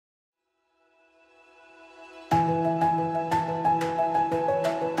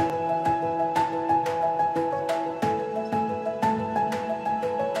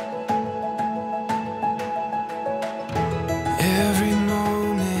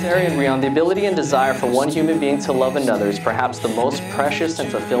Sery and Rian, the ability and desire for one human being to love another is perhaps the most precious and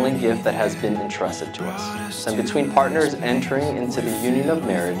fulfilling gift that has been entrusted to us. And between partners entering into the union of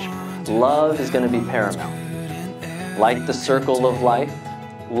marriage, love is going to be paramount. Like the circle of life,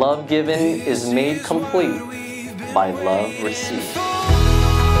 love given is made complete by love received.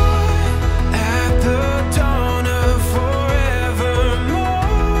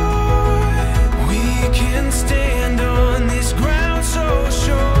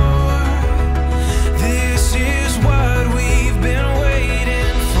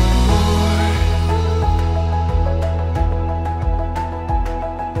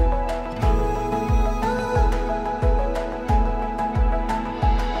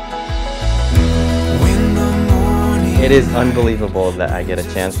 It is unbelievable that I get a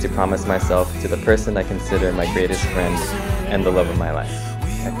chance to promise myself to the person I consider my greatest friend and the love of my life.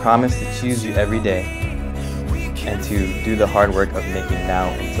 I promise to choose you every day and to do the hard work of making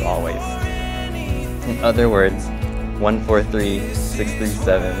now into always. In other words,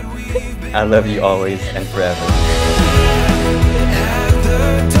 143637, I love you always and forever.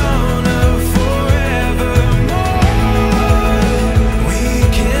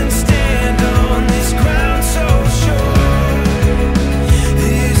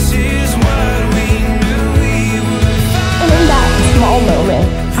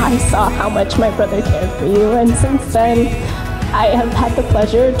 I saw how much my brother cared for you, and since then, I have had the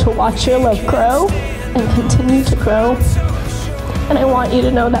pleasure to watch your love grow and continue to grow. And I want you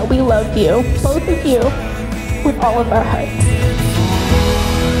to know that we love you, both of you, with all of our hearts.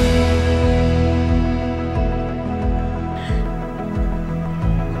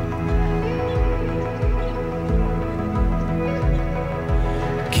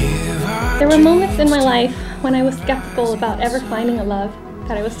 There were moments in my life when I was skeptical about ever finding a love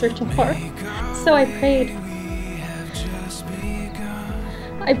that I was searching for. So I prayed.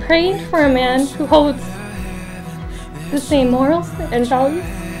 I prayed for a man who holds the same morals and values.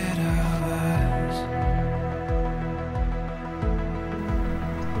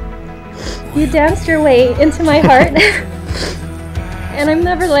 You danced your way into my heart, and I'm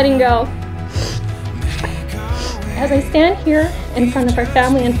never letting go. As I stand here in front of our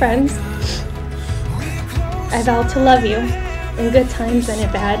family and friends, I vow to love you in good times and in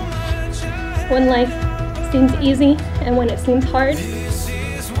bad, when life seems easy and when it seems hard,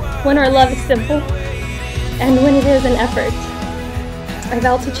 when our love is simple and when it is an effort. I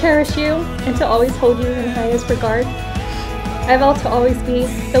vow to cherish you and to always hold you in highest regard. I vow to always be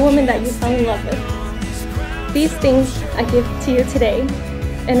the woman that you fell in love with. These things I give to you today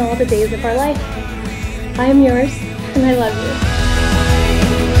and all the days of our life. I am yours and I love you.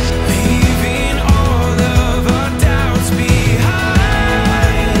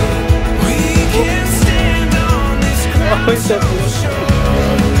 Always